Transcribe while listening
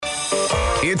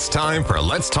It's time for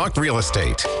Let's Talk Real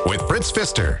Estate with Fritz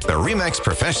Pfister, the RE/MAX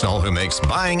professional who makes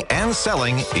buying and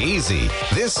selling easy.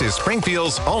 This is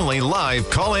Springfield's only live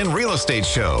call-in real estate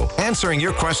show, answering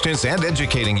your questions and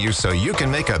educating you so you can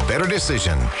make a better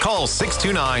decision. Call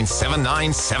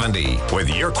 629-7970 with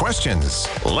your questions.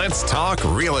 Let's Talk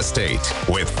Real Estate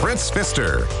with Fritz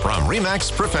Pfister from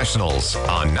RE/MAX Professionals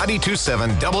on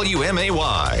 92.7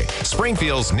 WMAY,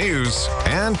 Springfield's News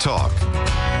and Talk.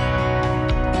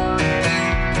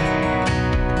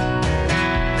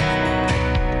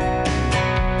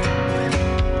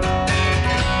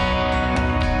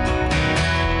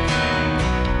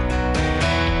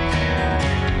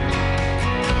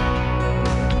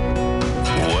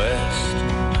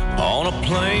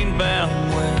 Plane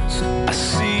bound west, I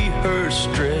see her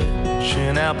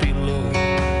stretching out below.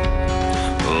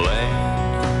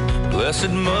 Land, blessed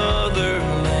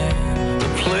motherland, the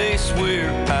place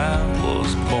where I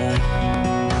was born.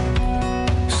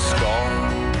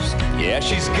 Scars, yeah,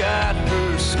 she's got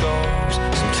her scars.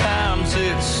 Sometimes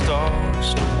it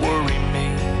starts to worry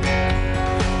me,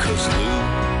 'cause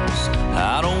lose,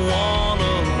 I don't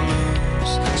wanna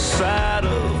lose sight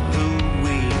of who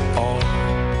we are.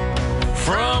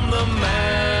 From the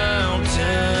mountains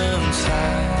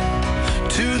high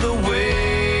to the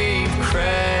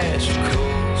wave-crashed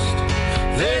coast,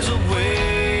 there's a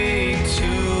way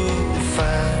to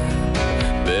find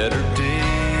better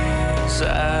days,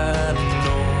 I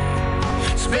know.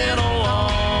 It's been a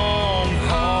long,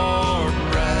 hard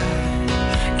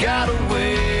ride, got a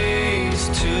ways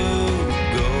to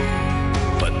go,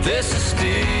 but this is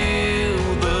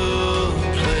still the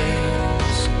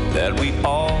place that we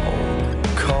all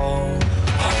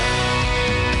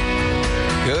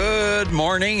Good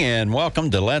morning and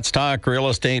welcome to Let's Talk Real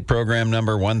Estate program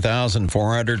number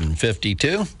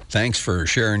 1452. Thanks for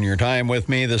sharing your time with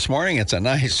me this morning. It's a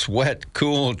nice, wet,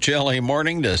 cool, chilly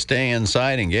morning to stay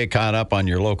inside and get caught up on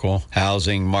your local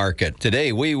housing market.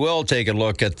 Today, we will take a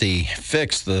look at the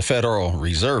fix the Federal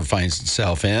Reserve finds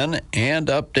itself in and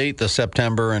update the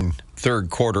September and third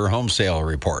quarter home sale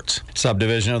reports.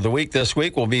 Subdivision of the week this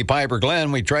week will be Piper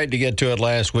Glen. We tried to get to it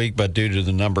last week, but due to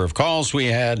the number of calls we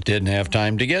had, didn't have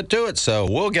time to get to it. So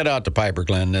we'll get out to Piper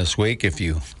Glen this week. If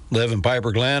you live in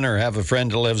Piper Glen or have a friend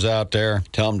that lives out there,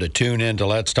 tell them to tune in to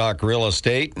Let's Talk Real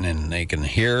Estate, and then they can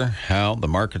hear how the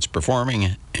market's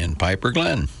performing in Piper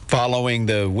Glen. Following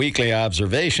the weekly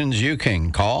observations, you can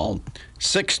call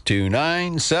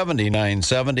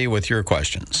 629-7970 with your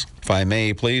questions. If I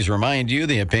may please remind you,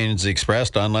 the opinions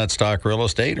expressed on Let's Talk Real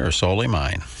Estate are solely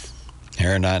mine.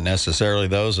 They're not necessarily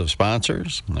those of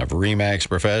sponsors, of RE/MAX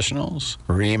Professionals,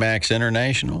 RE/MAX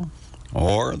International,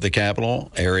 or the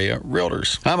Capital Area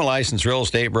Realtors. I'm a licensed real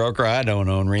estate broker. I don't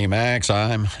own RE/MAX.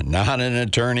 I'm not an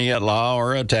attorney at law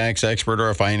or a tax expert or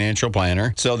a financial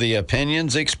planner. So the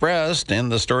opinions expressed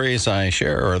and the stories I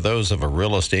share are those of a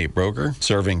real estate broker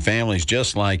serving families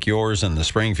just like yours in the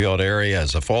Springfield area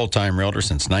as a full-time realtor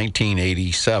since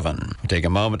 1987. I'll take a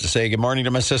moment to say good morning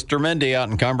to my sister Mindy out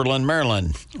in Cumberland,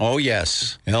 Maryland. Oh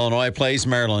yes, Illinois plays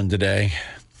Maryland today.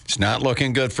 It's not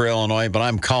looking good for Illinois, but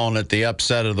I'm calling it the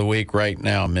upset of the week right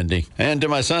now, Mindy. And to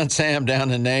my son Sam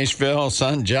down in Nashville,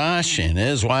 son Josh and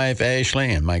his wife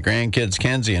Ashley, and my grandkids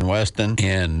Kenzie and Weston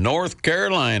in North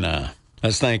Carolina.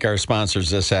 Let's thank our sponsors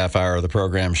this half hour of the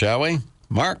program, shall we?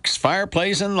 Mark's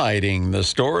Fireplace and Lighting, the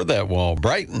store that will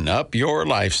brighten up your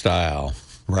lifestyle.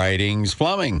 Writings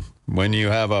Plumbing. When you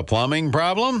have a plumbing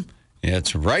problem,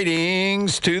 it's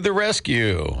Writings to the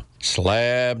rescue.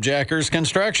 Slab Jackers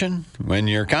Construction. When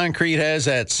your concrete has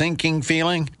that sinking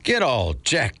feeling, get all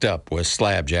jacked up with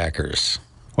Slab Jackers.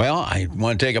 Well, I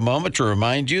want to take a moment to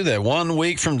remind you that 1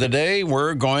 week from today,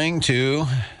 we're going to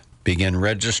begin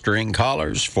registering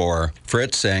callers for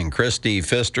Fritz and Christy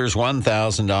Pfister's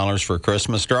 $1,000 for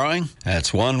Christmas drawing.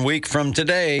 That's 1 week from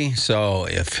today, so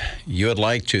if you would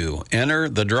like to enter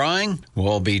the drawing,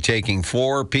 we'll be taking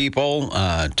 4 people,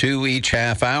 2 each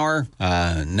half hour,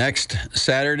 next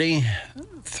Saturday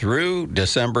through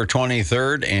December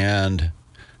 23rd, and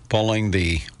pulling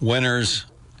the winners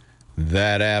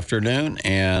that afternoon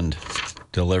and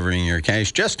delivering your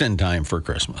cash just in time for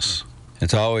Christmas.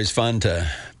 It's always fun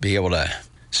to be able to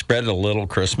spread a little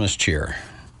Christmas cheer.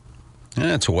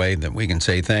 And it's a way that we can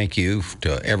say thank you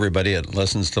to everybody that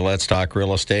listens to Let's Talk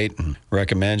Real Estate and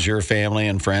recommends your family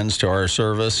and friends to our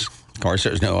service. Of course,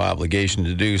 there's no obligation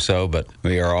to do so, but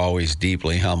we are always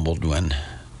deeply humbled when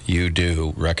you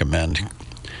do recommend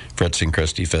Fritz and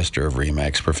Christy Pfister of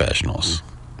RE/MAX Professionals.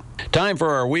 Time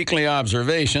for our weekly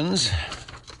observations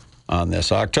on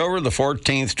this October the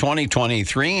 14th,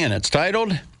 2023, and it's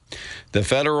titled, The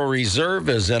Federal Reserve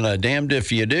is in a damned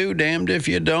if you do, damned if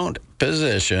you don't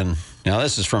position. Now,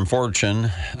 this is from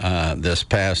Fortune this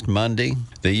past Monday.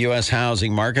 The U.S.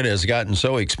 housing market has gotten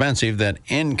so expensive that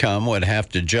income would have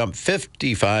to jump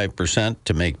 55%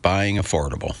 to make buying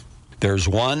affordable. There's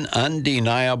one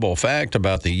undeniable fact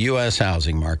about the U.S.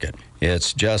 housing market.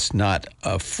 It's just not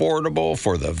affordable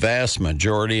for the vast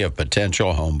majority of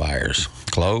potential home buyers.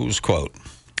 Close quote.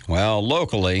 Well,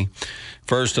 locally,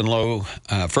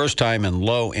 first-time and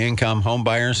low-income home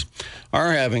buyers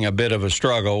are having a bit of a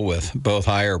struggle with both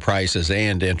higher prices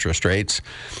and interest rates.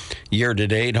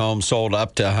 Year-to-date, homes sold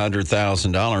up to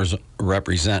 $100,000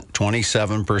 represent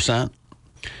 27%.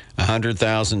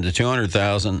 $100,000 to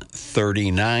 $200,000,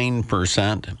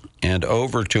 39%, and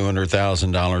over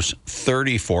 $200,000,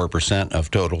 34%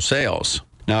 of total sales.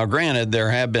 Now, granted,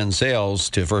 there have been sales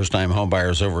to first-time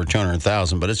homebuyers over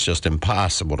 $200,000, but it's just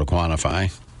impossible to quantify.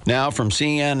 Now, from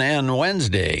CNN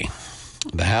Wednesday,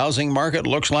 the housing market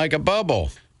looks like a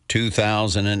bubble.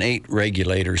 2008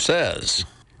 regulator says.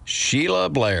 Sheila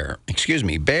Bair,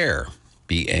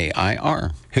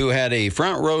 B-A-I-R, who had a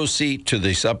front row seat to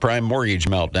the subprime mortgage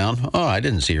meltdown. Oh, I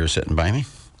didn't see her sitting by me.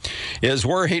 Is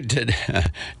worried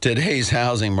today's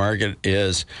housing market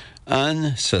is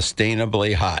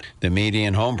unsustainably hot. The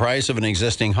median home price of an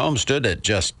existing home stood at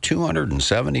just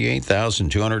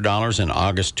 $278,200 in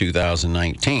August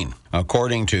 2019,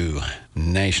 according to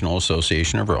National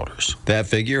Association of Realtors. That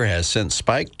figure has since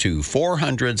spiked to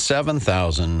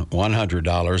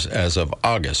 $407,100 as of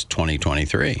August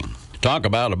 2023. Talk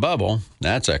about a bubble.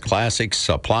 That's a classic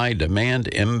supply-demand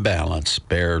imbalance,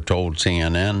 Bair told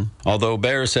CNN. Although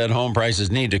Bair said home prices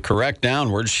need to correct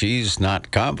downward, she's not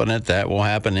confident that will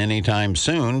happen anytime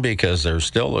soon because there's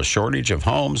still a shortage of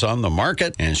homes on the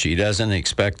market, and she doesn't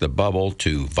expect the bubble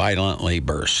to violently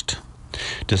burst.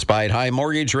 Despite high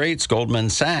mortgage rates, Goldman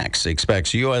Sachs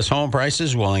expects U.S. home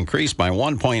prices will increase by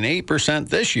 1.8%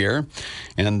 this year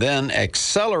and then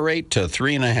accelerate to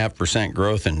 3.5%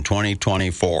 growth in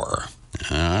 2024.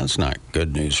 That's not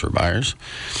good news for buyers.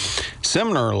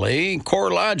 Similarly,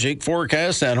 CoreLogic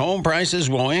forecasts that home prices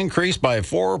will increase by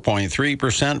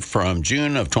 4.3% from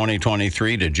June of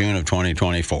 2023 to June of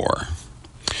 2024.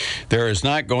 There is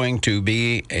not going to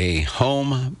be a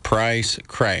home price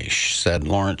crash, said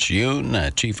Lawrence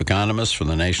Yun, chief economist for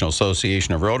the National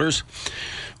Association of Realtors.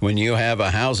 When you have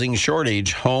a housing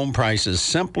shortage, home prices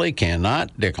simply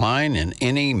cannot decline in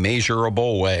any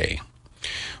measurable way.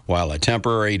 While a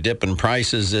temporary dip in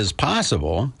prices is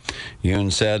possible,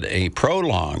 Yun said a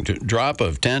prolonged drop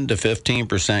of 10 to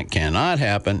 15% cannot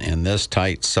happen in this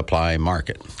tight supply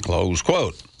market. Close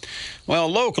quote. Well,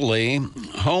 locally,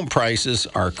 home prices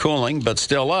are cooling but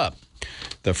still up.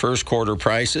 The first quarter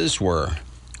prices were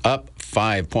up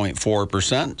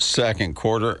 5.4%, second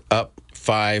quarter up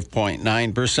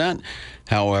 5.9%,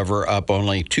 however, up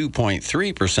only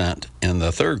 2.3% in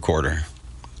the third quarter.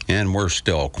 And we're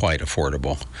still quite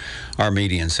affordable. Our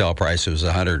median sale price was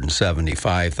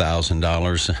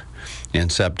 $175,000 in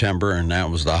September, and that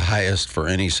was the highest for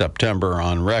any September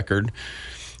on record.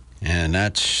 And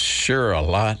that's sure a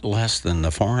lot less than the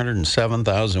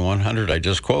 $407,100 I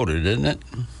just quoted, isn't it?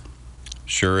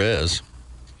 Sure is.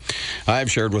 I've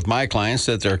shared with my clients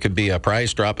that there could be a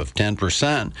price drop of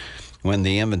 10% when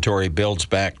the inventory builds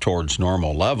back towards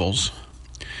normal levels,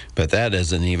 but that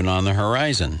isn't even on the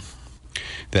horizon.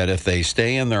 That if they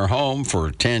stay in their home for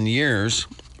 10 years,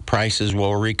 prices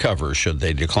will recover should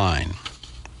they decline.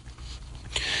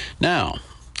 Now,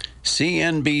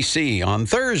 CNBC on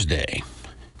Thursday.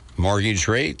 Mortgage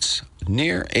rates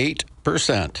near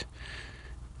 8%.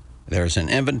 There's an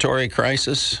inventory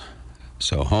crisis,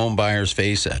 so home buyers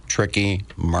face a tricky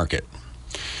market.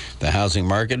 The housing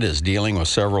market is dealing with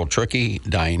several tricky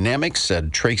dynamics,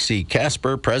 said Tracy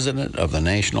Casper, president of the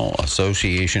National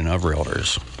Association of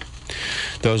Realtors.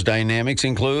 Those dynamics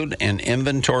include an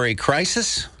inventory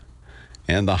crisis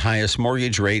and the highest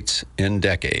mortgage rates in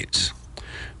decades.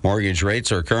 Mortgage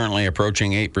rates are currently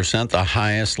approaching 8%, the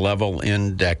highest level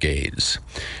in decades,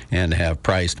 and have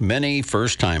priced many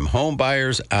first-time home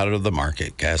buyers out of the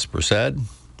market, Casper said.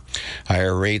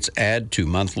 Higher rates add to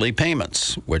monthly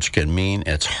payments, which can mean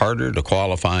it's harder to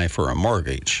qualify for a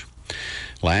mortgage.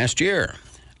 Last year,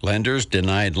 lenders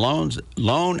denied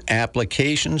loan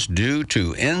applications due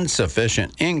to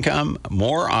insufficient income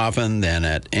more often than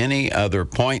at any other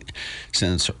point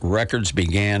since records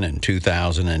began in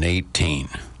 2018.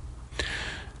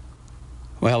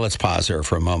 Well, let's pause there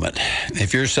for a moment.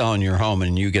 If you're selling your home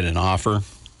and you get an offer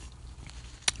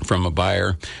from a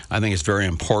buyer, I think it's very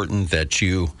important that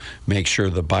you make sure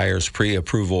the buyer's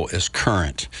pre-approval is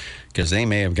current, because they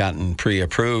may have gotten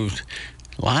pre-approved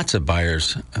Lots of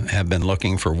buyers have been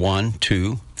looking for 1,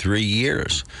 2, 3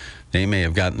 years. They may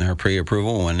have gotten their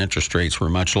pre-approval when interest rates were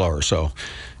much lower. So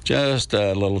just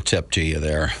a little tip to you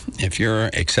there. If you're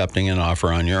accepting an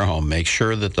offer on your home, make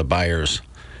sure that the buyer's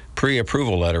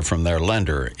pre-approval letter from their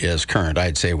lender is current.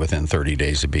 I'd say within 30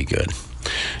 days would be good.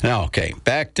 Now, okay,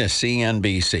 back to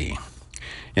CNBC.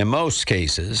 In most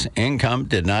cases, income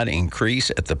did not increase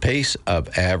at the pace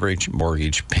of average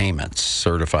mortgage payments,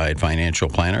 certified financial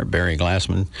planner Barry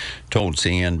Glassman told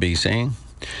CNBC.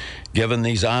 Given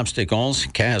these obstacles,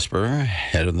 Casper,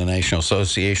 head of the National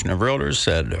Association of Realtors,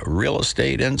 said real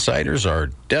estate insiders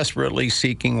are desperately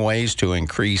seeking ways to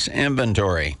increase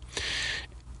inventory,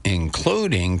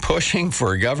 including pushing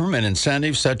for government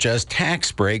incentives such as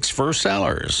tax breaks for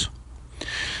sellers.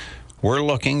 We're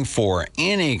looking for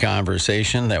any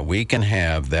conversation that we can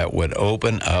have that would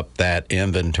open up that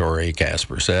inventory,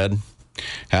 Casper said.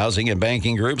 Housing and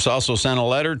banking groups also sent a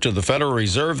letter to the Federal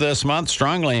Reserve this month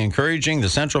strongly encouraging the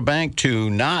central bank to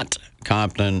not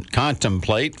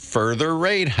contemplate further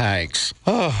rate hikes.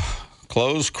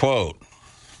 Close quote.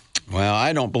 Well,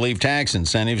 I don't believe tax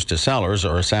incentives to sellers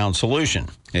are a sound solution.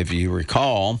 If you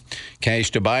recall,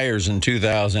 cash to buyers in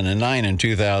 2009 and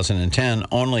 2010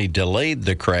 only delayed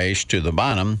the crash to the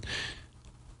bottom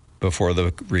before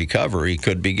the recovery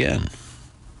could begin.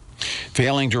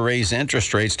 Failing to raise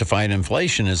interest rates to fight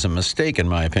inflation is a mistake, in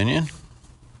my opinion.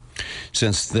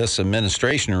 Since this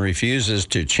administration refuses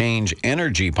to change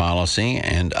energy policy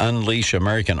and unleash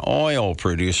American oil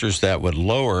producers that would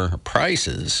lower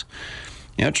prices,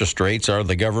 interest rates are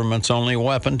the government's only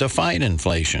weapon to fight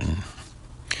inflation.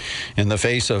 In the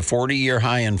face of 40-year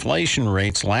high inflation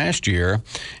rates last year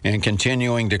and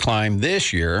continuing to climb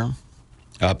this year,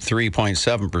 up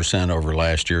 3.7% over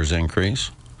last year's increase,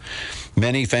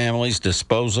 many families'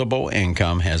 disposable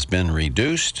income has been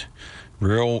reduced.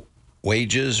 Real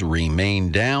wages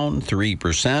remain down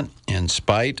 3% in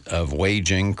spite of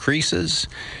wage increases,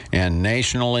 and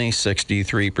nationally,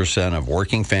 63% of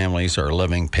working families are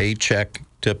living paycheck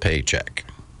to paycheck.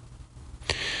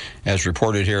 As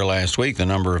reported here last week, the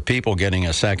number of people getting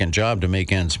a second job to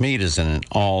make ends meet is at an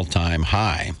all-time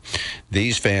high.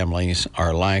 These families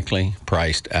are likely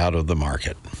priced out of the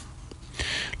market.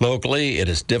 Locally, it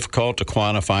is difficult to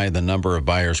quantify the number of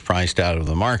buyers priced out of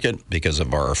the market because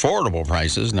of our affordable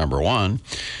prices, number one.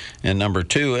 And number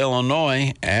two,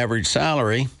 Illinois average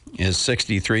salary is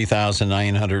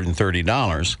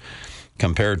 $63,930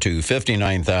 compared to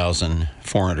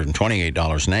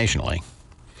 $59,428 nationally.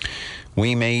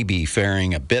 We may be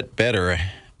faring a bit better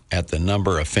at the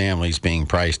number of families being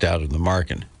priced out of the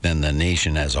market than the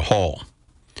nation as a whole.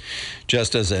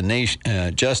 Just as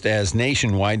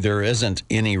nationwide there isn't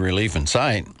any relief in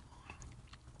sight,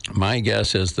 my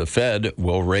guess is the Fed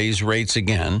will raise rates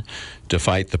again to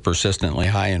fight the persistently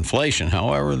high inflation.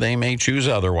 However, they may choose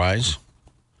otherwise.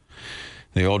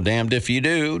 The old damned if you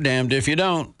do, damned if you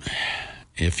don't.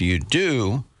 If you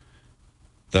do,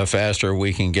 the faster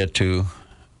we can get to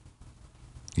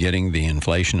getting the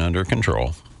inflation under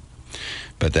control.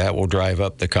 But that will drive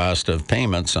up the cost of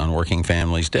payments on working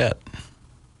families' debt.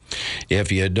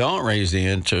 If you don't raise the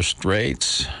interest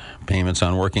rates, payments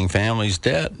on working families'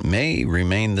 debt may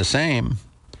remain the same,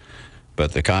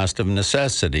 but the cost of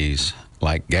necessities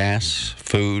like gas,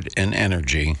 food, and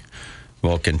energy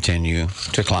will continue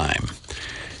to climb.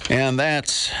 And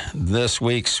that's this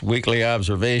week's Weekly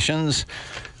Observations.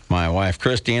 My wife,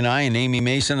 Christy, and I, and Amy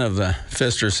Mason of the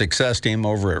Pfister Success Team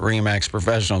over at RE/MAX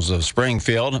Professionals of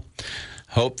Springfield,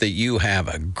 hope that you have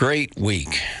a great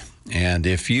week. And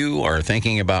if you are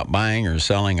thinking about buying or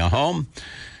selling a home,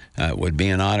 it would be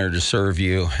an honor to serve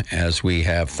you as we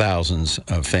have thousands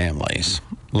of families,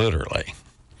 literally.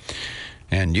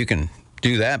 And you can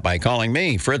do that by calling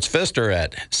me, Fritz Pfister,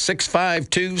 at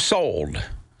 652-SOLD,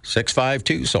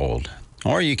 652-SOLD.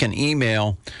 Or you can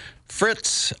email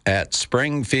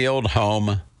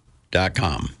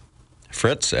fritz@springfieldhome.com,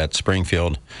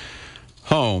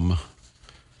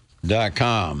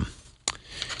 fritz@springfieldhome.com.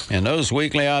 And those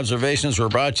weekly observations were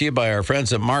brought to you by our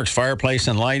friends at Mark's Fireplace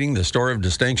and Lighting, the store of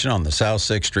distinction on the South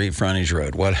 6th Street Frontage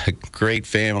Road. What a great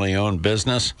family-owned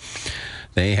business.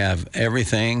 They have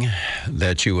everything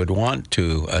that you would want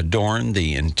to adorn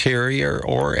the interior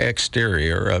or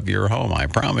exterior of your home. I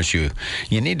promise you,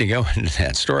 you need to go into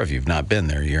that store. If you've not been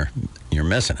there, you're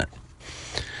missing it.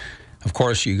 Of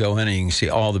course, you go in and you can see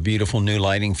all the beautiful new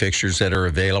lighting fixtures that are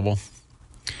available.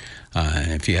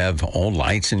 If you have old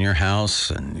lights in your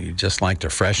house and you just like to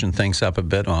freshen things up a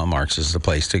bit, well, Mark's is the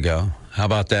place to go. How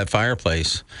about that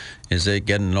fireplace? Is it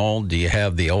getting old? Do you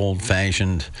have the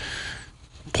old-fashioned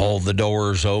pull the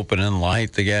doors open and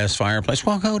light the gas fireplace?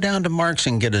 Well, go down to Mark's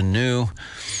and get a new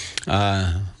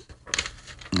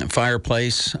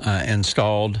fireplace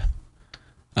installed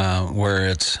where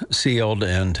it's sealed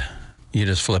and you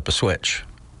just flip a switch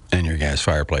and your gas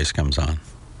fireplace comes on.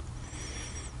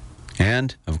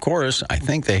 And, of course, I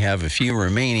think they have a few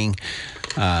remaining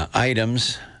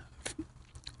items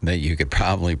that you could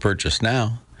probably purchase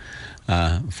now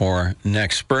for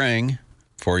next spring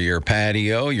for your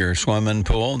patio, your swimming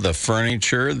pool, the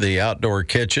furniture, the outdoor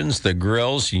kitchens, the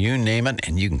grills, you name it,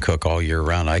 and you can cook all year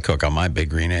round. I cook on my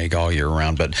Big Green Egg all year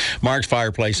round. But Mark's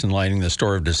Fireplace and Lighting, the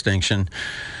store of distinction,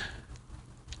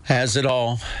 has it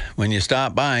all. When you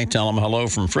stop by, tell them hello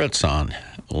from Fritz on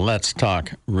Let's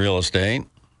Talk Real Estate.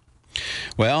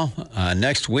 Well,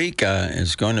 next week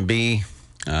is going to be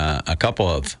a couple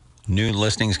of new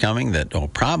listings coming that will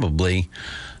probably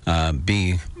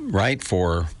be right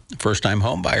for first-time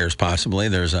home buyers, possibly.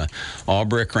 There's a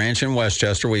all-brick ranch in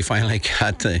Westchester. We finally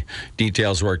got the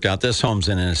details worked out. This home's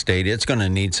in an estate. It's going to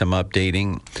need some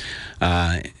updating.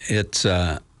 It's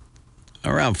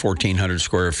around 1,400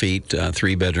 square feet,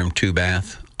 3-bedroom,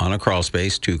 2-bath, on a crawl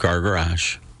space, 2-car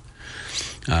garage.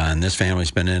 And this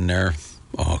family's been in there,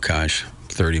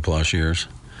 30-plus years.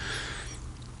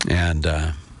 And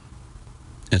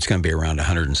it's going to be around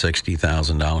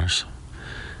 $160,000.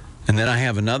 And then I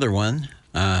have another one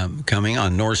coming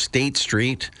on North State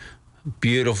Street.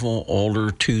 Beautiful, older,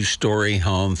 2-story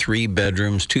home, 3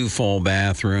 bedrooms, 2 full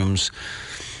bathrooms.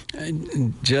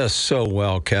 Just so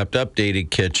well kept. Updated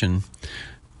kitchen,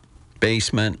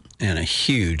 basement, and a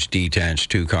huge detached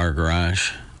 2-car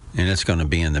garage. And it's going to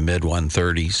be in the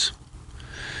mid-130s.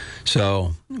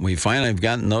 So we finally have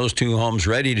gotten those 2 homes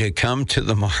ready to come to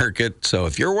the market. So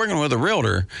if you're working with a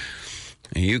realtor,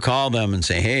 you call them and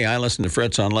say, hey, I listened to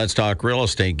Fritz on Let's Talk Real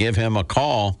Estate. Give him a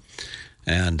call.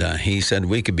 And he said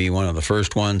we could be one of the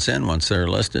first ones in once they're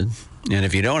listed. And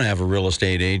if you don't have a real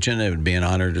estate agent, it would be an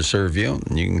honor to serve you.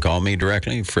 You can call me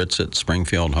directly, Fritz at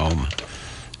Springfield Home.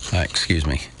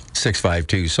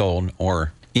 652-SOLD,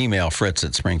 or email Fritz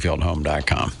at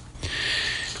springfieldhome.com.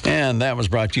 And that was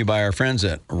brought to you by our friends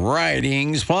at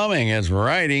Ridings Plumbing. It's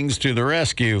Ridings to the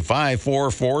rescue,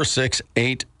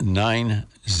 544-6890.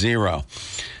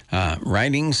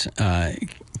 Ridings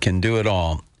can do it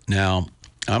all. Now,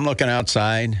 I'm looking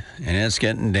outside, and it's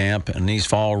getting damp, and these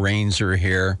fall rains are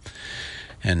here.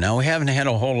 And now we haven't had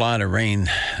a whole lot of rain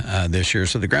this year,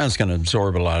 so the ground's going to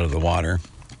absorb a lot of the water.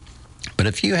 But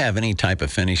if you have any type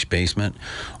of finished basement,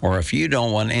 or if you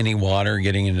don't want any water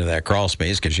getting into that crawl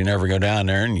space because you never go down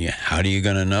there, and how are you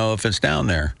going to know if it's down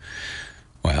there?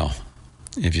 Well,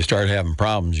 if you start having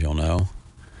problems, you'll know.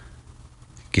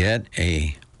 Get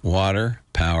a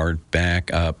water-powered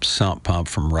backup sump pump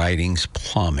from Ridings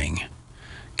Plumbing.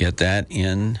 Get that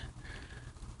in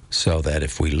so that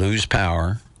if we lose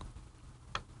power,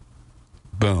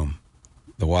 boom,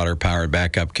 the water-powered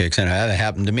backup kicks in. That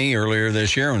happened to me earlier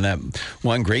this year when that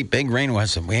one great big rain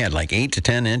was. We had like 8 to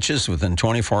 10 inches within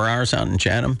 24 hours out in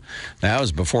Chatham. That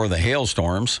was before the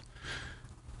hailstorms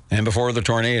and before the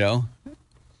tornado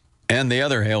and the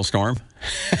other hailstorm.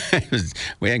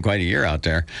 We had quite a year out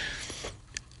there.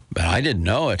 But I didn't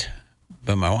know it.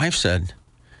 But my wife said,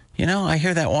 I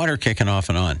hear that water kicking off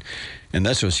and on. And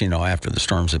this was, after the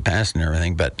storms had passed and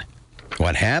everything. But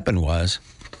what happened was,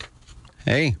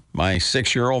 hey, my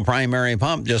 6-year-old primary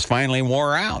pump just finally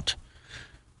wore out.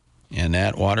 And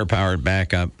that water-powered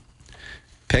backup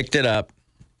picked it up,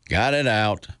 got it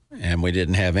out, and we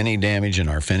didn't have any damage in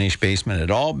our finished basement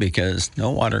at all because no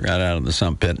water got out of the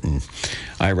sump pit. And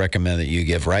I recommend that you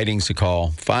give Ridings a call,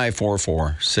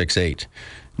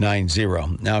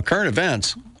 544-6890. Now, current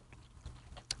events,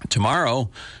 tomorrow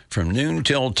from noon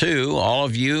till 2, all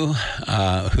of you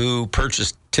who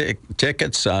purchased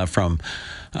tickets from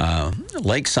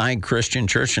Lakeside Christian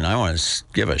Church, and I want to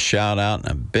give a shout out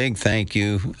and a big thank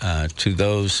you to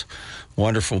those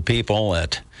wonderful people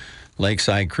at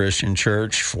Lakeside Christian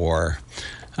Church for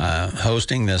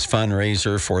hosting this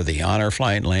fundraiser for the Honor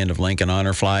Flight, Land of Lincoln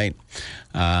Honor Flight.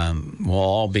 We'll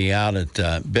all be out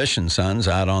at Bish & Sons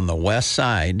out on the west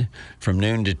side from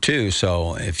noon to 2.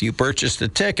 So if you purchased a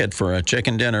ticket for a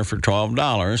chicken dinner for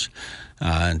 $12,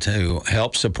 to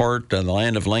help support the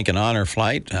Land of Lincoln Honor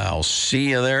Flight, I'll see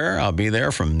you there. I'll be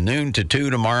there from noon to 2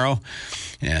 tomorrow,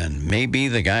 and maybe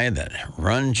the guy that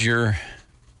runs your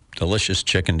delicious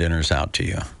chicken dinners out to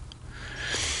you.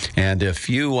 And if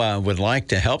you would like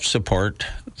to help support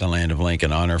the Land of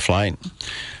Lincoln Honor Flight,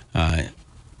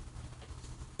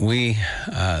 we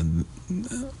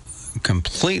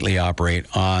completely operate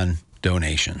on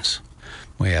donations.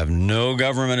 We have no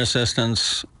government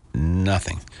assistance,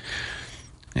 nothing.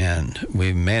 And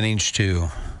we've managed to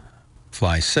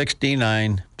fly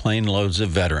 69 plane loads of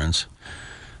veterans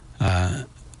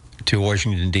to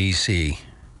Washington, D.C.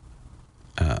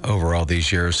 Over all these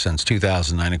years since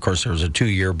 2009. Of course, there was a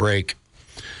 2-year break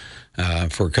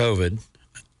for COVID.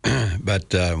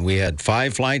 But we had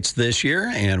 5 flights this year,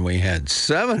 and we had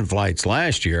 7 flights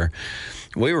last year.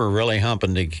 We were really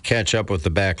humping to catch up with the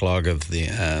backlog of the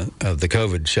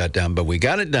COVID shutdown, but we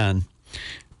got it done.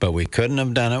 But we couldn't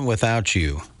have done it without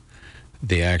you.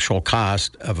 The actual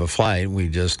cost of a flight, we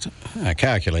just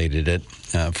calculated it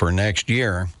for next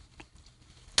year,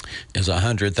 is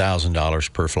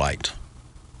 $100,000 per flight.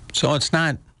 So it's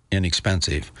not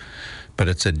inexpensive, but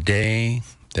it's a day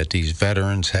that these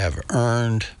veterans have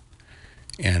earned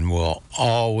and will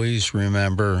always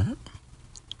remember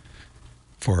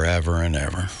forever and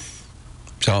ever.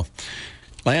 So,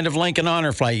 Land of Lincoln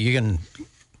Honor Flight, you can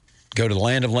go to the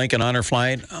Land of Lincoln Honor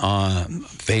Flight on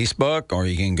Facebook, or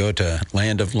you can go to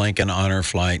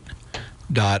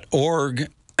landoflincolnhonorflight.org,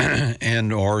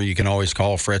 and or you can always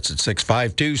call Fritz at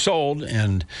 652-SOLD,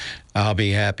 and I'll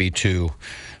be happy to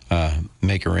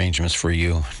make arrangements for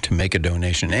you to make a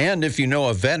donation. And if you know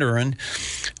a veteran,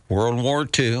 World War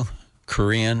II,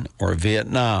 Korean, or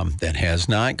Vietnam, that has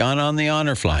not gone on the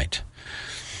honor flight,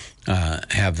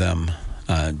 have them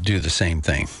do the same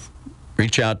thing.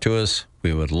 Reach out to us.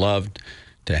 We would love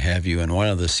to have you in one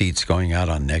of the seats going out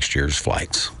on next year's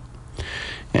flights.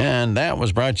 And that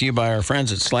was brought to you by our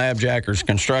friends at Slabjackers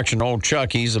Construction. Old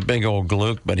Chuck, he's a big old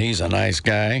gluck, but he's a nice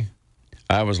guy.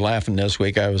 I was laughing this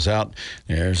week. I was out.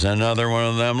 There's another one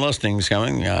of them listings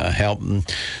coming, helping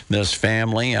this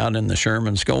family out in the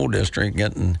Sherman School District.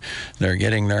 They're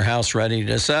getting their house ready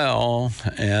to sell.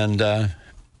 And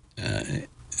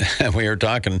we were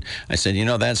talking. I said,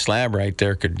 that slab right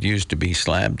there could use to be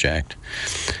slab jacked.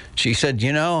 She said,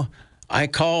 I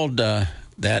called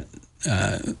that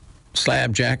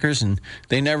slab jackers, and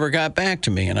they never got back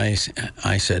to me. And I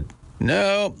said,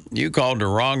 no, you called the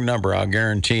wrong number, I'll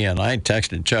guarantee you. And I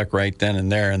texted Chuck right then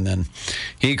and there, and then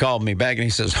he called me back, and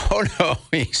he says, oh, no.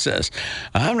 He says,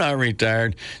 I'm not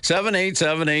retired.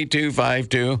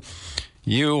 787-8252.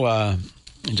 You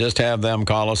just have them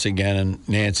call us again, and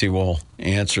Nancy will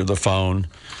answer the phone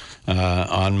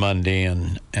on Monday,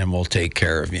 and we'll take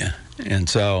care of you. And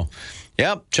so,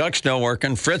 yep, Chuck's still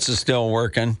working. Fritz is still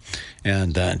working.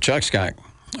 And Chuck's got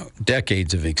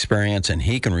decades of experience, and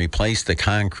he can replace the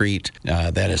concrete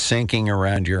that is sinking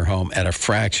around your home at a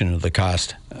fraction of the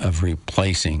cost of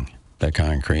replacing the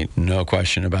concrete. No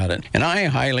question about it. And I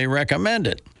highly recommend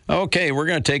it. Okay, we're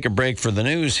going to take a break for the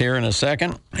news here in a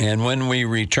second. And when we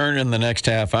return in the next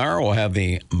half hour, we'll have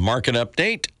the market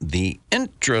update, the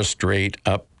interest rate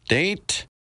update.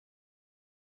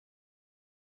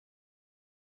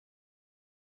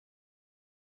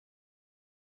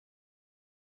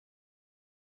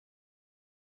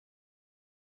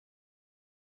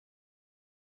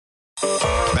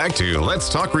 Back to Let's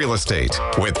Talk Real Estate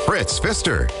with Fritz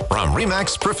Pfister from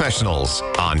RE/MAX Professionals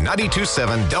on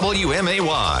 92.7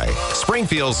 WMAY,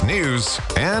 Springfield's News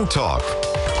and Talk.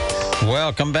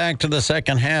 Welcome back to the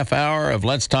second half hour of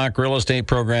Let's Talk Real Estate,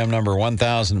 program number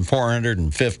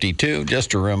 1452.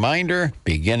 Just a reminder,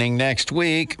 beginning next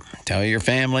week, tell your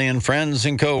family and friends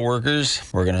and coworkers,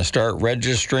 we're going to start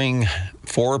registering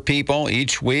 4 people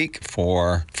each week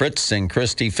for Fritz and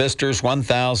Christy Pfister's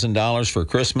 $1,000 for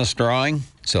Christmas drawing.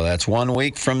 So that's 1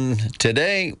 week from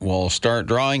today. We'll start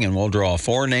drawing, and we'll draw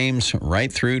 4 names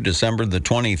right through December the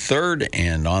 23rd.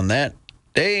 And on that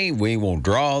day, we will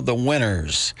draw the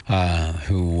winners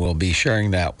who will be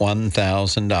sharing that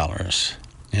 $1,000.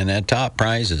 And that top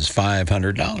prize is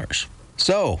 $500.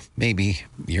 So maybe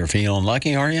you're feeling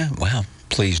lucky, are you? Well,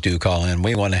 please do call in.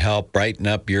 We want to help brighten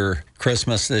up your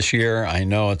Christmas this year. I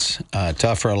know it's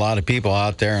tough for a lot of people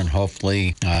out there, and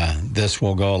hopefully this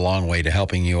will go a long way to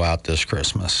helping you out this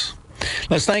Christmas.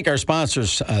 Let's thank our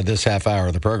sponsors this half hour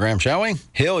of the program, shall we?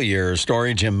 Hillier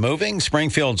Storage and Moving,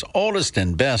 Springfield's oldest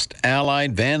and best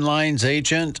allied van lines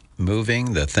agent,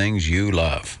 moving the things you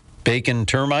love. Bacon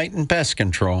Termite and Pest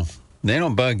Control. They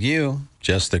don't bug you,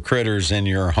 just the critters in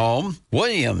your home.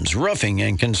 Williams Roofing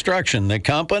and Construction, the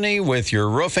company with your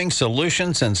roofing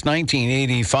solution since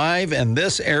 1985, and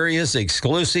this area's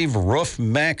exclusive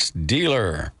RoofMax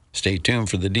dealer. Stay tuned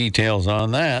for the details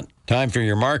on that. Time for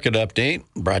your market update,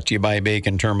 brought to you by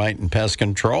Bacon Termite and Pest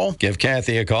Control. Give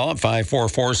Kathy a call at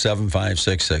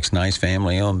 544-7566. Nice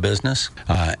family-owned business.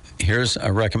 Here's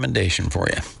a recommendation for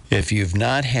you. If you've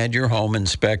not had your home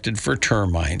inspected for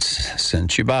termites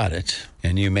since you bought it,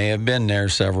 and you may have been there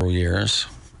several years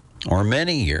or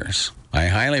many years, I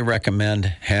highly recommend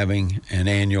having an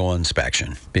annual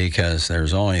inspection, because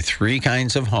there's only 3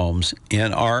 kinds of homes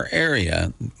in our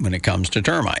area when it comes to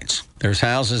termites. There's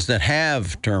houses that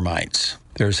have termites.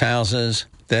 There's houses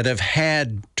that have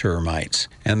had termites,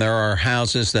 and there are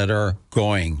houses that are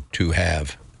going to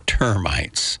have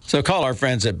termites. So call our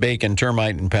friends at Bacon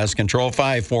Termite and Pest Control,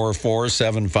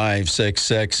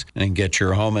 544-7566, and get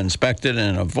your home inspected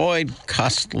and avoid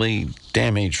costly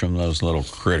damage from those little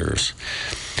critters.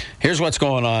 Here's what's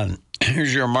going on.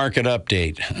 Here's your market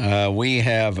update. We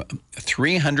have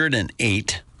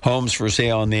 308 homes for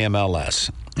sale in the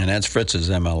MLS, and that's Fritz's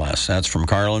MLS. That's from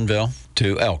Carlinville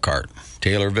to Elkhart,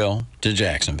 Taylorville to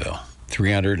Jacksonville.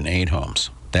 308 homes.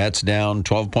 That's down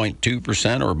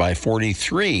 12.2%, or by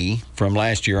 43 from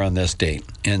last year on this date.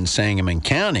 In Sangamon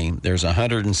County, there's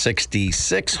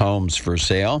 166 homes for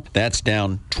sale. That's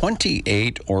down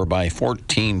 28, or by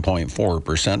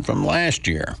 14.4% from last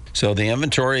year. So the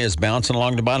inventory is bouncing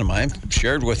along the bottom. I've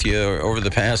shared with you over the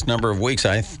past number of weeks,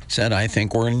 I said I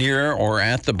think we're near or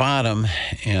at the bottom,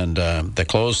 and the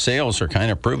closed sales are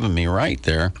kind of proving me right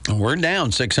there. We're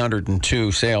down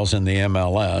 602 sales in the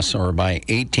MLS, or by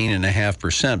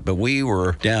 18.5%. But we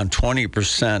were down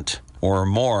 20% or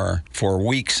more for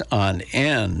weeks on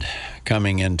end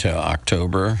coming into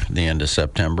October, the end of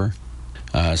September.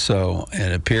 So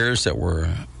it appears that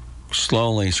we're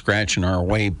slowly scratching our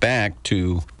way back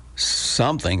to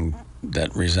something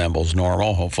that resembles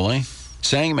normal, hopefully.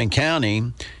 Sangamon County,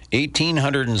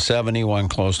 1,871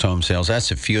 closed home sales. That's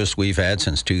the fewest we've had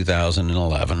since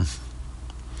 2011.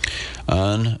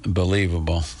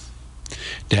 Unbelievable.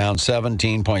 Down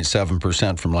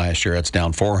 17.7% from last year. That's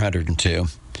down 402.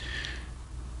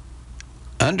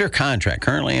 Under contract,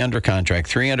 currently under contract,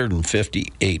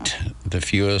 358, the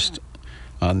fewest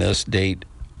on this date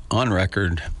on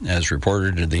record as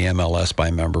reported to the MLS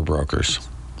by member brokers.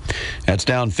 That's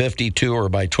down 52, or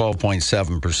by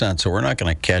 12.7%, so we're not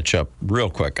going to catch up real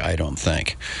quick, I don't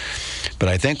think. But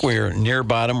I think we're near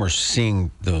bottom. We're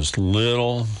seeing those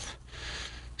little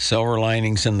silver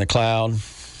linings in the cloud.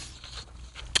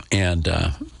 And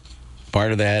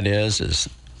part of that is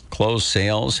closed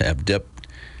sales have dipped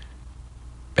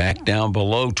back down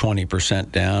below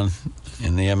 20% down.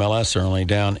 In the MLS, they're only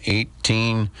down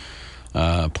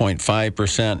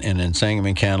 18.5%, and in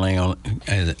Sangamon County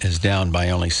is down by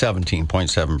only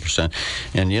 17.7%.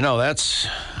 And, you know, that's,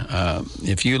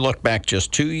 if you look back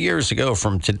just 2 years ago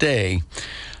from today,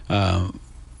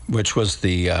 which was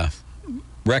the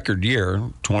record year,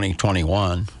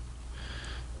 2021,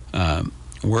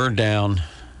 we're down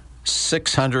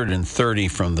 630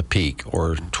 from the peak,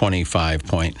 or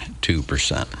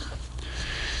 25.2%.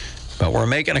 But we're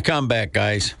making a comeback,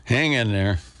 guys. Hang in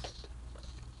there.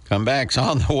 Comeback's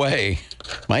on the way.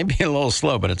 Might be a little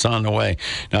slow, but it's on the way.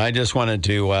 Now, I just wanted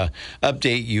to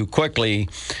update you quickly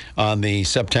on the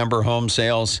September home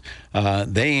sales.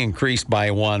 They increased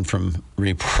by 1 from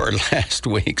report last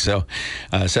week. So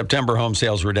September home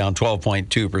sales were down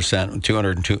 12.2%,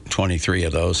 223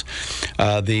 of those.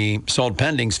 The sold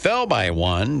pendings fell by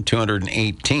 1,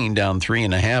 218, down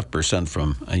 3.5%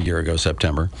 from a year ago,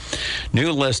 September.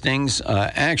 New listings,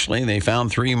 actually, they found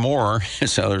 3 more.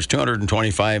 So there's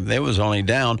 225. They was only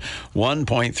down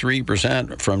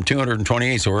 1.3% from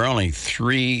 228. So we're only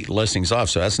 3 listings off.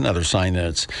 So that's another sign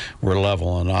that we're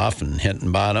leveling off and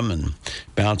hitting bottom and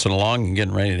bouncing along and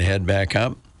getting ready to head back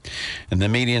up. And the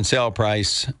median sale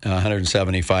price,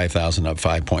 $175,000, up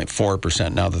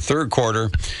 5.4%. Now, the third quarter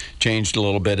changed a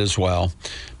little bit as well,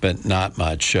 but not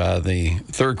much. The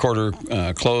third quarter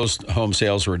closed home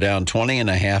sales were down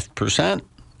 20.5%.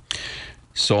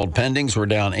 Sold pendings were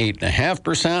down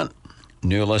 8.5%.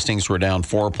 New listings were down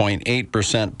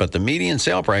 4.8%, but the median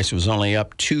sale price was only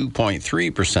up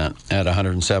 2.3% at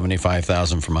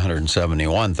 $175,000 from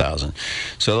 $171,000.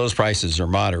 So those prices are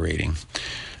moderating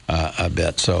a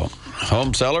bit. So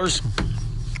home sellers,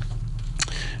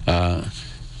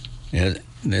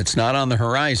 it's not on the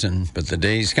horizon, but the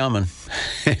day's coming.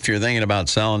 If you're thinking about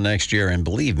selling next year, and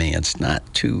believe me, it's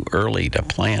not too early to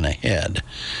plan ahead.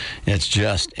 It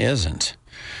just isn't.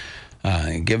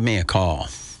 Give me a call.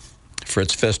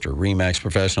 Fritz Pfister, RE/MAX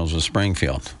Professionals of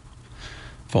Springfield.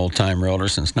 Full-time realtor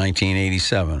since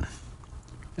 1987.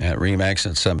 At RE/MAX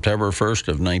since September 1st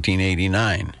of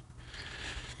 1989.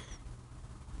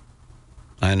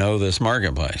 I know this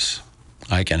marketplace.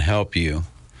 I can help you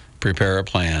prepare a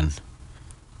plan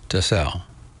to sell.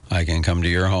 I can come to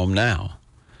your home now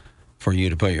for you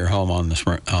to put your home on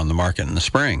the market in the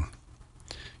spring.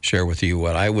 Share with you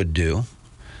what I would do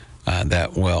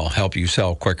that will help you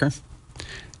sell quicker,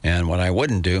 and what I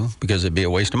wouldn't do because it'd be a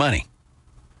waste of money.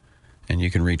 And you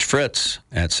can reach Fritz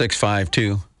at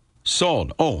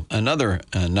 652-SOLD. Oh, another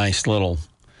nice little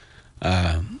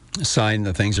sign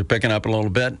that things are picking up a little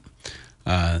bit.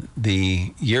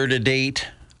 The year-to-date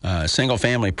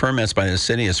single-family permits by the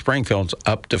city of Springfield's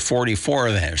up to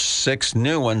 44. There's 6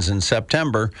 new ones in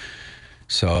September,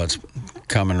 so it's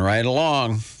coming right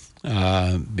along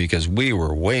because we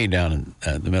were way down in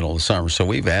the middle of the summer. So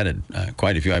we've added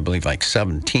quite a few, I believe like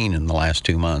 17 in the last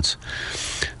 2 months.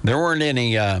 There weren't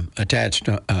any attached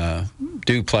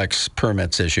duplex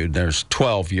permits issued. There's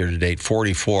 12 year-to-date,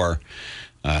 44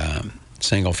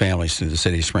 single families through the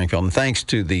city of Springfield. And thanks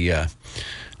to the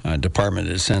department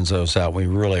that sends those out, we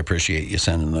really appreciate you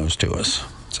sending those to us.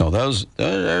 So there's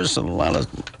a lot of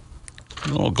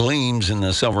little gleams in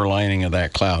the silver lining of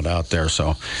that cloud out there.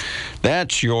 So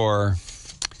that's your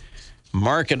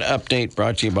market update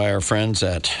brought to you by our friends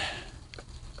at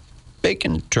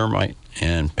Bacon Termite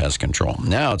and Pest Control.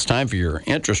 Now it's time for your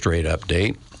interest rate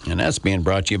update, and that's being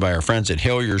brought to you by our friends at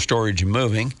Hillier Storage and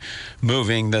Moving.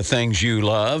 Moving the things you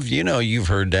love. You know, you've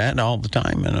heard that all the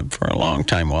time and for a long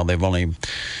time. Well, they've only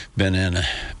been in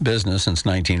business since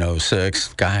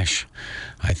 1906. Gosh,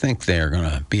 I think they're going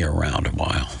to be around a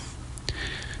while.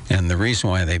 And the reason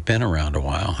why they've been around a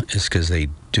while is because they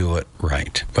do it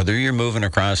right. Whether you're moving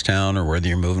across town or whether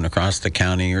you're moving across the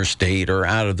county or state or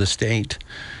out of the state,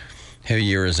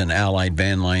 Hillier is an Allied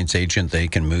Van Lines agent. They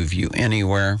can move you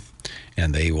anywhere,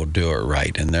 and they will do it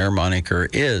right. And their moniker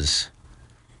is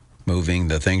moving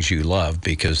the things you love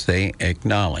because they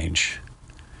acknowledge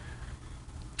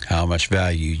how much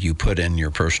value you put in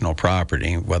your personal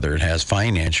property, whether it has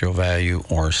financial value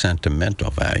or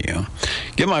sentimental value.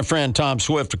 Give my friend Tom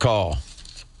Swift a call,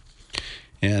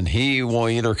 and he will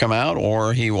either come out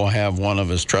or he will have one of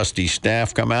his trusty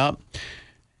staff come out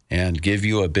and give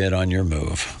you a bid on your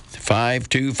move.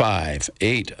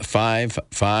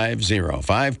 525-8550.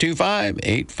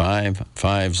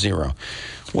 525-8550.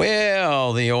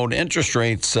 Well, the old interest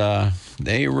rates,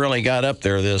 they really got up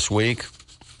there this week.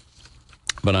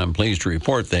 But I'm pleased to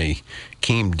report they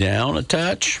came down a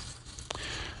touch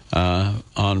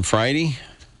on Friday.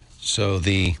 So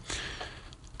the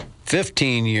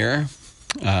 15-year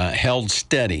held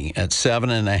steady at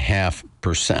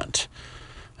 7.5%.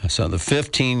 So the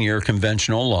 15-year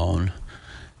conventional loan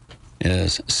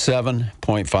is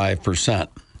 7.5%.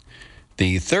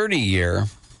 The 30-year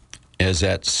is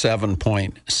at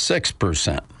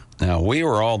 7.6%. Now, we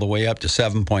were all the way up to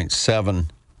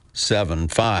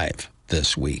 7.775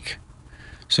 this week.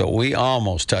 So we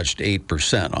almost touched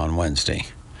 8% on Wednesday.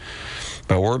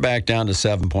 But we're back down to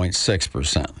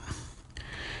 7.6%.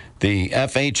 The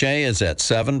FHA is at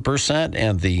 7%,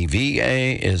 and the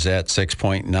VA is at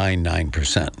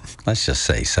 6.99%. Let's just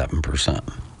say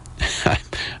 7%. I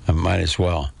might as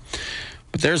well.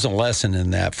 But there's a lesson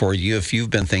in that for you if you've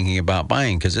been thinking about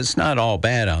buying, because it's not all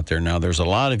bad out there. Now, there's a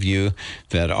lot of you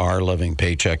that are living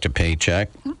paycheck to paycheck,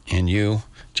 and you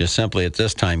just simply at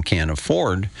this time can't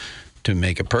afford to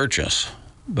make a purchase.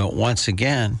 But once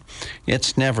again,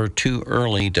 it's never too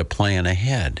early to plan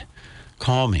ahead.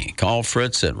 Call me. Call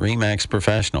Fritz at RE/MAX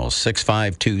Professionals,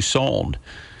 652-SOLD.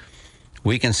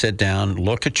 We can sit down,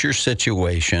 look at your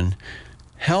situation,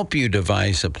 help you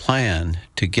devise a plan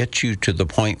to get you to the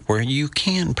point where you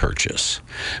can purchase.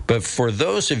 But for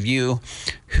those of you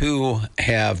who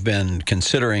have been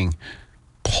considering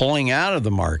pulling out of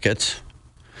the markets,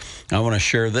 I want to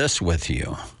share this with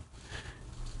you.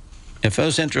 If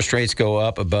those interest rates go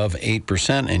up above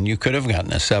 8%, and you could have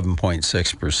gotten a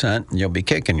 7.6%, you'll be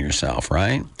kicking yourself,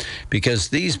 right? Because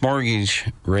these mortgage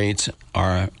rates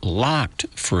are locked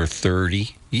for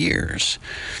 30 years.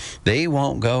 They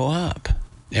won't go up.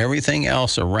 Everything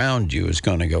else around you is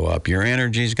going to go up. Your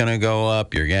energy is going to go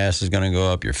up. Your gas is going to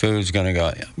go up. Your food is going to go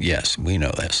up. Yes, we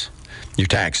know this. Your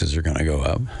taxes are going to go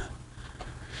up.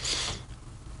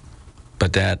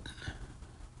 But that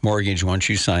mortgage, once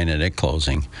you sign it at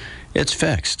closing, it's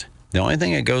fixed. The only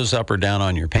thing that goes up or down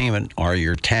on your payment are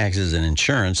your taxes and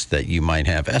insurance that you might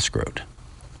have escrowed.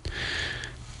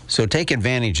 So take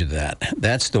advantage of that.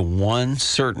 That's the one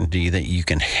certainty that you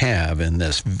can have in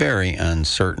this very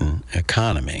uncertain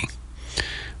economy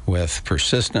with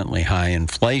persistently high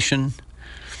inflation,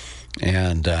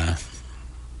 and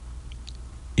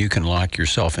you can lock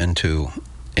yourself into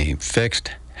a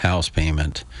fixed house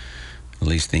payment, at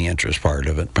least the interest part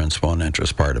of it, principal and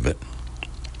interest part of it,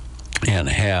 and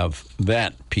have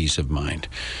that peace of mind.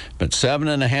 But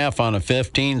 7.5 on a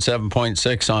 15,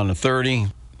 7.6 on a 30,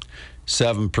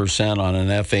 7% on an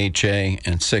FHA,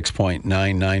 and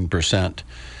 6.99%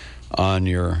 on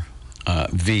your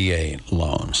VA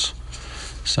loans.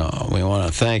 So we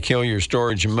want to thank Hillier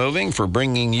Storage and Moving for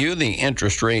bringing you the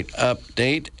interest rate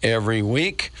update every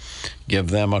week. Give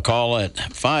them a call at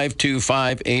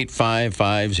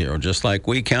 525-8550. Just like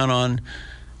we count on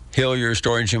Hillier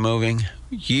Storage and Moving,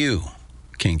 you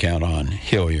can count on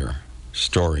Hillier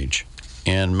storage,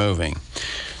 and moving.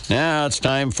 Now it's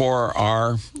time for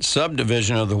our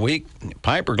subdivision of the week,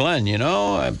 Piper Glen. You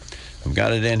know, I've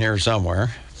got it in here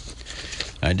somewhere.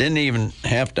 I didn't even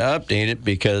have to update it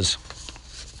because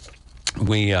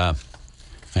we had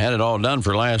it all done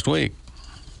for last week.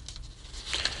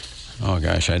 Oh,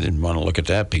 gosh, I didn't want to look at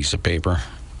that piece of paper.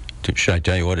 Should I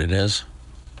tell you what it is?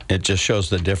 It just shows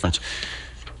the difference.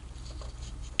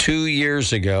 2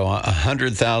 years ago, a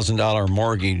 $100,000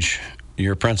 mortgage,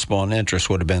 your principal and interest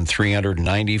would have been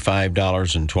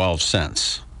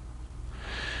 $395.12.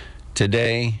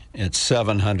 Today, it's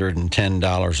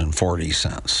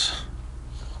 $710.40.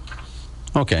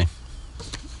 Okay,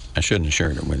 I shouldn't have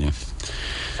shared it with you.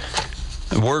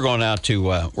 We're going out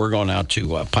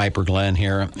to Piper Glen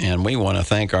here, and we want to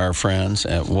thank our friends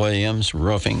at Williams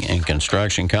Roofing and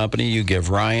Construction Company. You give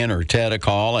Ryan or Ted a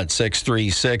call at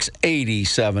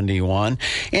 636-8071.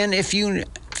 And if you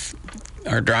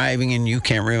are driving and you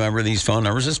can't remember these phone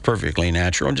numbers, it's perfectly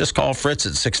natural. Just call Fritz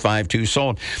at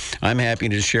 652-SOLD. I'm happy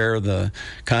to share the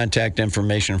contact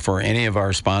information for any of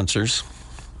our sponsors.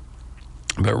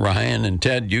 But Ryan and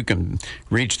Ted, you can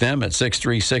reach them at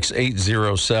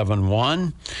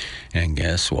 636-8071. And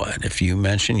guess what? If you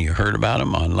mention you heard about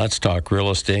them on Let's Talk Real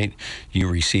Estate, you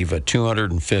receive a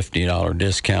 $250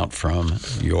 discount from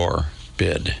your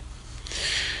bid.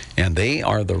 And they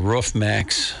are the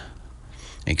RoofMax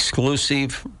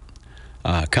exclusive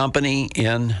company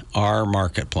in our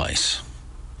marketplace.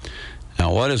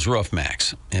 Now, what is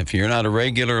RoofMax? If you're not a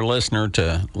regular listener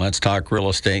to Let's Talk Real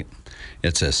Estate,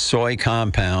 it's a soy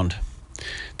compound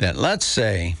that, let's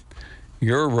say,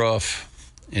 your roof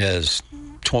is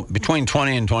between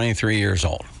 20 and 23 years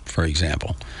old, for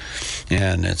example.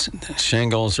 And its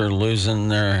shingles are losing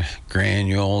their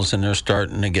granules, and they're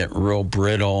starting to get real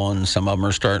brittle, and some of them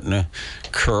are starting to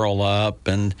curl up,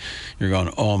 and you're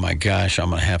going, oh, my gosh, I'm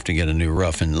going to have to get a new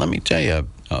roof. And let me tell you,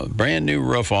 a brand new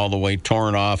roof all the way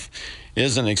torn off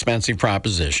is an expensive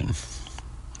proposition.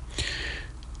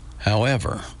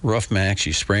 However, RoofMax,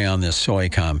 you spray on this soy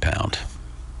compound,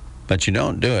 but you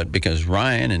don't do it because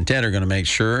Ryan and Ted are going to make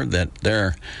sure that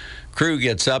their crew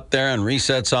gets up there and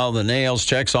resets all the nails,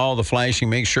 checks all the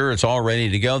flashing, makes sure it's all ready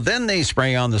to go. Then they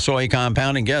spray on the soy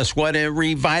compound, and guess what? It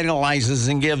revitalizes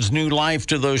and gives new life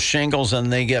to those shingles,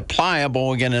 and they get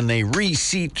pliable again, and they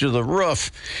reseat to the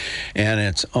roof. And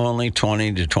it's only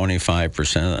 20 to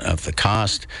 25% of the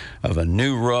cost of a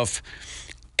new roof,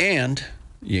 and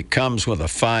it comes with a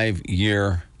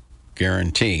 5-year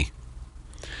guarantee.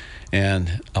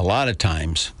 And a lot of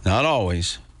times, not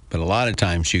always, but a lot of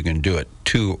times you can do it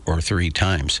 2 or 3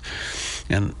 times.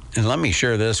 And let me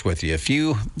share this with you. If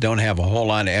you don't have a whole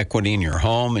lot of equity in your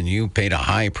home and you paid a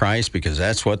high price because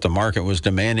that's what the market was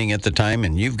demanding at the time,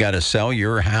 and you've got to sell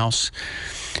your house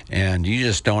and you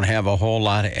just don't have a whole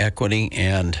lot of equity,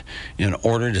 and in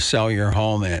order to sell your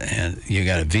home and you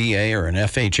got a VA or an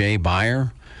FHA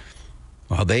buyer,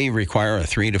 well, they require a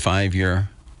 3 to 5 year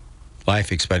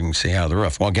life expectancy out of the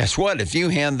roof. Well, guess what? If you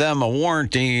hand them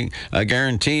a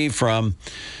guarantee from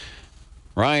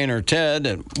Ryan or Ted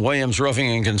at Williams Roofing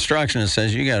and Construction that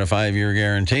says you got a 5-year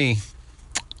guarantee,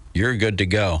 you're good to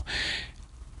go.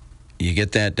 You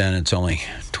get that done, it's only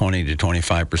 20 to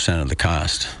 25% of the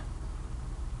cost.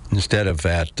 Instead of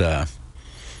that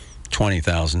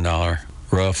 $20,000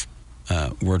 roof,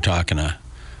 we're talking a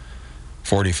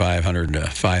 $4,500 to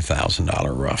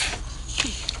 $5,000 roof.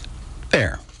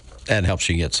 There. That helps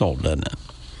you get sold, doesn't it?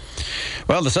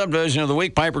 Well, the subdivision of the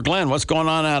week, Piper Glen. What's going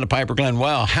on out of Piper Glen?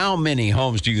 Well, how many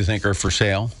homes do you think are for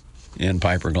sale in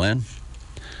Piper Glen?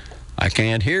 I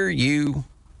can't hear you.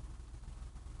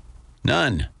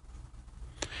 None.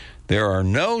 There are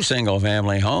no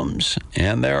single-family homes,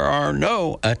 and there are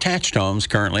no attached homes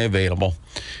currently available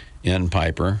in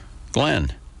Piper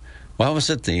Glen. What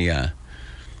was it the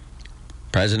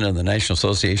president of the National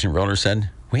Association of Realtors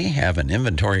said? We have an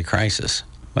inventory crisis.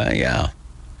 Well, yeah.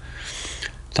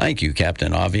 Thank you,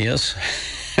 Captain Obvious.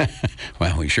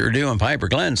 Well, we sure do in Piper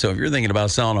Glen. So if you're thinking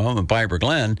about selling a home in Piper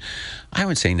Glen, I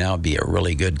would say now would be a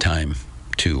really good time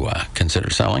to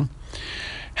consider selling.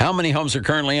 How many homes are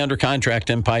currently under contract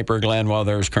in Piper Glen? Well,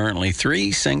 there's currently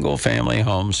 3 single-family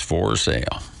homes for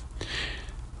sale.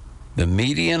 The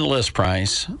median list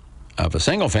price of a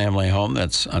single-family home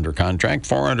that's under contract,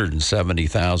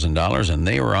 $470,000, and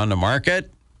they were on the market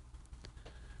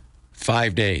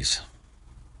 5 days.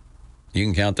 You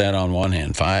can count that on one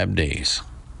hand, 5 days.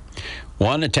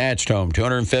 One attached home,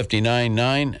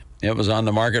 $259,900. It was on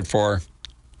the market for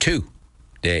 2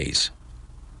 days.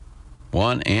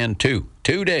 1 and 2.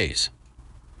 2 days.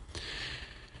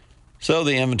 So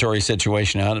the inventory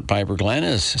situation out at Piper Glen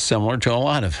is similar to a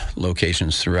lot of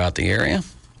locations throughout the area.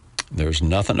 There's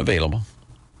nothing available.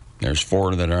 There's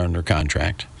 4 that are under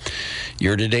contract.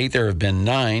 Year to date, there have been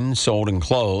 9 sold and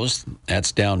closed.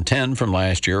 That's down 10 from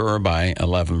last year, or by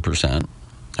 11%,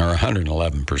 or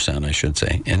 111%, I should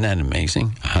say. Isn't that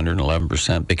amazing?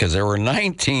 111%, because there were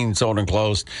 19 sold and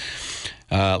closed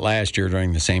last year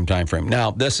during the same time frame.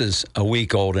 Now, this is a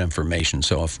week-old information,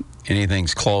 so if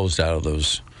anything's closed out of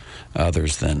those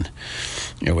others, then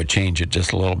it would change it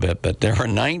just a little bit. But there were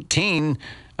 19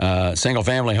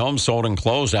 single-family homes sold and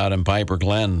closed out in Piper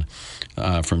Glen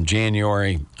from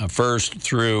January 1st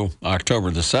through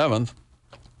October the 7th.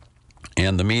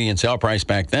 And the median sale price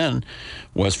back then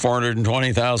was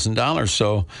 $420,000.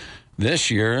 So this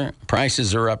year,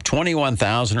 prices are up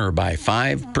 $21,000, or by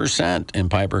 5% in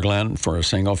Piper Glen for a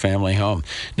single-family home.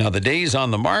 Now, the days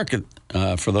on the market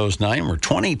for those 9 were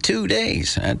 22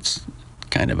 days. That's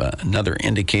kind of another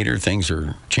indicator things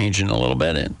are changing a little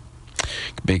bit,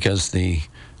 because the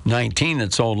 19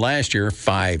 that sold last year,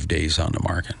 5 days on the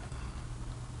market.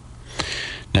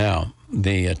 Now,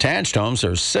 the attached homes,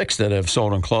 there's 6 that have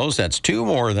sold and closed. That's 2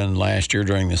 more than last year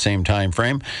during the same time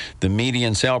frame. The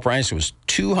median sale price was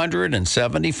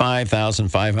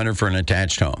 $275,500 for an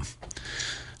attached home.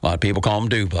 A lot of people call them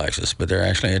duplexes, but they're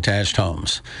actually attached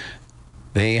homes.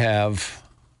 They have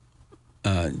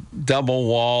double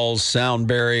walls, sound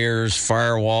barriers,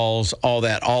 firewalls, all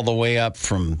that, all the way up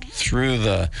from through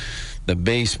the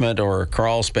basement or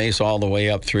crawl space all the way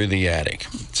up through the attic.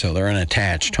 So they're an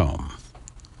attached home.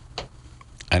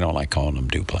 I don't like calling them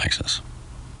duplexes.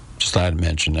 Just thought I'd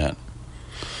mention that.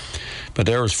 But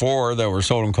there was 4 that were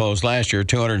sold and closed last year,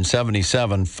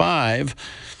 277.5,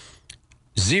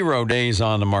 0 days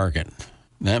on the market.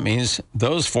 That means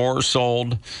those 4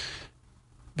 sold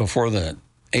before the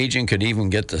agent could even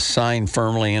get the sign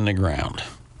firmly in the ground.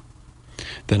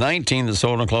 The 19 that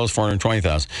sold and closed,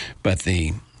 $420,000. But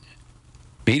the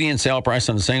median sale price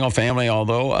on the single family,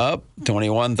 although up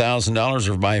 $21,000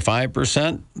 or by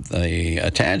 5%, the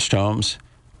attached homes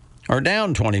are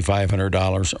down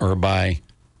 $2,500 or by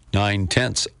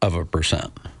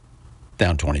 0.9%.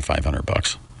 Down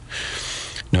 $2,500.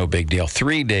 No big deal.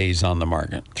 3 days on the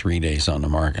market. 3 days on the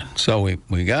market. So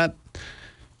we got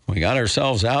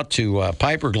ourselves out to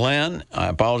Piper Glen. I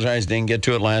apologize, didn't get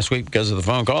to it last week because of the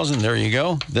phone calls, and there you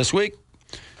go. This week,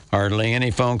 hardly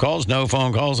any phone calls, no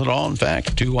phone calls at all. In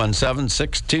fact,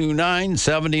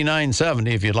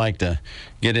 217-629-7970 if you'd like to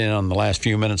get in on the last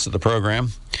few minutes of the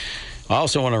program. I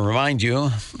also want to remind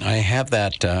you, I have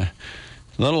that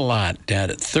little lot down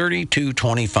at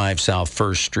 3225 South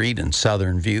 1st Street in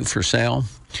Southern View for sale.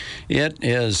 It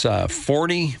is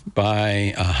 40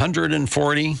 by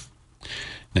 140.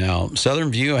 Now,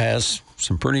 Southern View has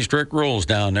some pretty strict rules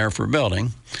down there for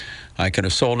building. I could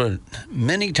have sold it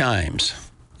many times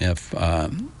if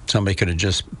somebody could have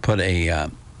just put a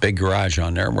big garage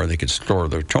on there where they could store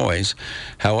their toys.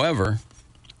 However,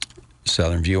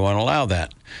 Southern View won't allow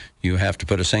that. You have to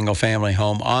put a single-family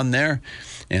home on there,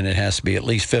 and it has to be at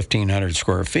least 1,500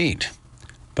 square feet.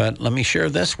 But let me share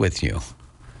this with you.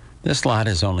 This lot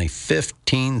is only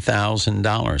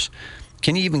 $15,000.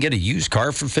 Can you even get a used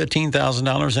car for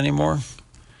 $15,000 anymore?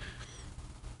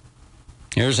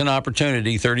 Here's an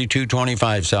opportunity,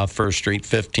 3225 South 1st Street,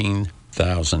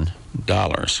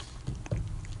 $15,000.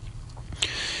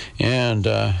 And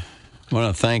I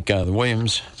want to thank the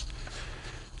Williams,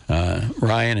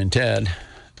 Ryan and Ted.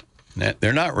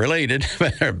 They're not related,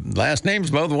 but their last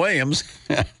name's both Williams.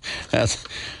 That's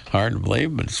hard to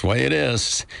believe, but it's the way it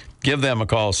is. Give them a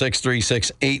call,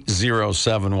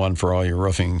 636-8071 for all your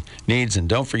roofing needs. And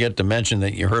don't forget to mention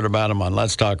that you heard about them on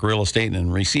Let's Talk Real Estate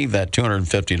and receive that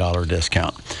 $250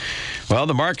 discount. Well,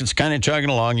 the market's kind of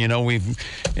chugging along. You know,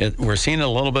 we're seeing a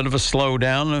little bit of a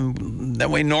slowdown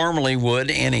that we normally would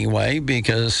anyway,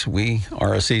 because we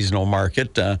are a seasonal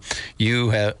market. Who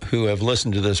have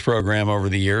listened to this program over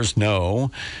the years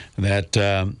know that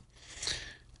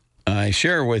I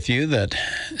share with you that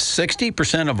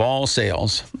 60% of all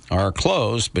sales are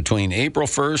closed between April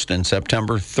 1st and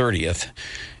September 30th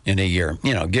in a year.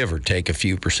 You know, give or take a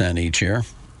few percent each year.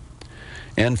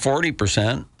 And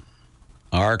 40%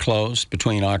 are closed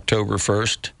between October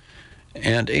 1st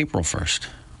and April 1st.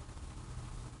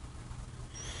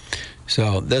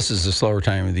 So this is the slower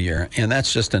time of the year. And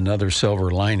that's just another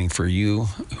silver lining for you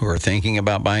who are thinking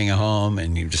about buying a home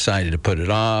and you've decided to put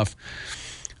it off.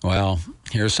 Well,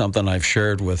 here's something I've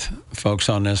shared with folks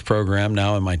on this program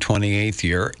now in my 28th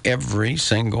year, every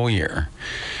single year.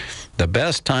 The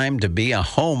best time to be a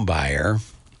home buyer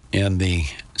in the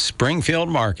Springfield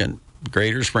market,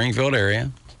 greater Springfield area,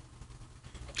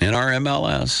 in our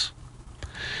MLS,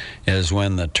 is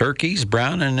when the turkey's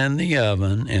browning in the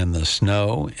oven and the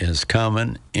snow is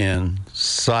coming in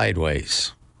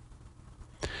sideways.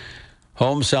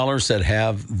 Home sellers that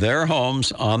have their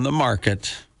homes on the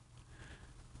market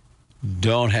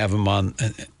don't have them on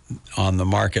the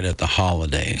market at the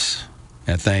holidays,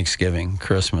 at Thanksgiving,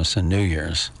 Christmas, and New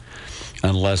Year's,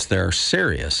 unless they're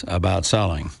serious about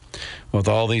selling. With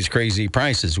all these crazy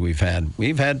prices we've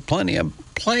had plenty of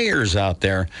players out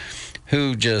there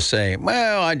who just say,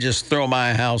 well, I just throw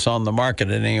my house on the market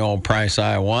at any old price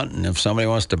I want, and if somebody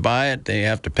wants to buy it, they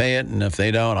have to pay it, and if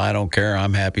they don't, I don't care.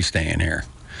 I'm happy staying here.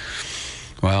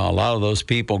 Well, a lot of those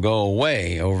people go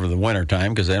away over the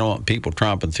wintertime because they don't want people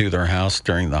tromping through their house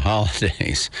during the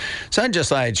holidays. So I just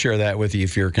thought I'd share that with you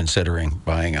if you're considering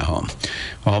buying a home.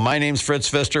 Well, my name's Fritz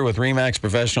Pfister with RE/MAX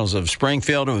Professionals of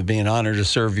Springfield. It would be an honor to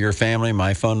serve your family.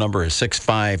 My phone number is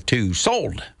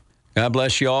 652-SOLD. God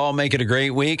bless you all. Make it a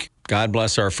great week. God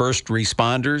bless our first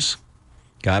responders.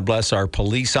 God bless our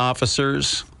police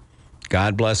officers.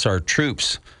 God bless our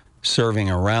troops serving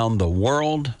around the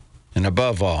world. And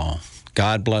above all,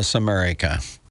 God bless America.